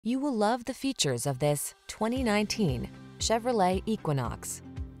You will love the features of this 2019 Chevrolet Equinox.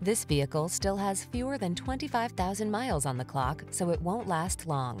 This vehicle still has fewer than 25,000 miles on the clock, so it won't last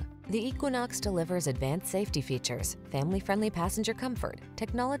long. The Equinox delivers advanced safety features, family-friendly passenger comfort,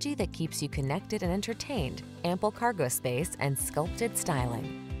 technology that keeps you connected and entertained, ample cargo space, and sculpted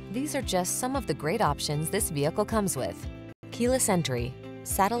styling. These are just some of the great options this vehicle comes with: keyless entry,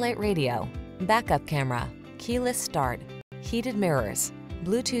 satellite radio, backup camera, keyless start, heated mirrors,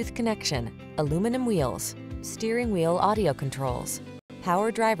 Bluetooth connection, aluminum wheels, steering wheel audio controls,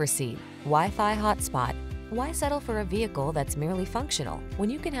 power driver's seat, Wi-Fi hotspot. Why settle for a vehicle that's merely functional when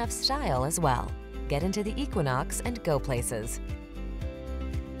you can have style as well? Get into the Equinox and go places.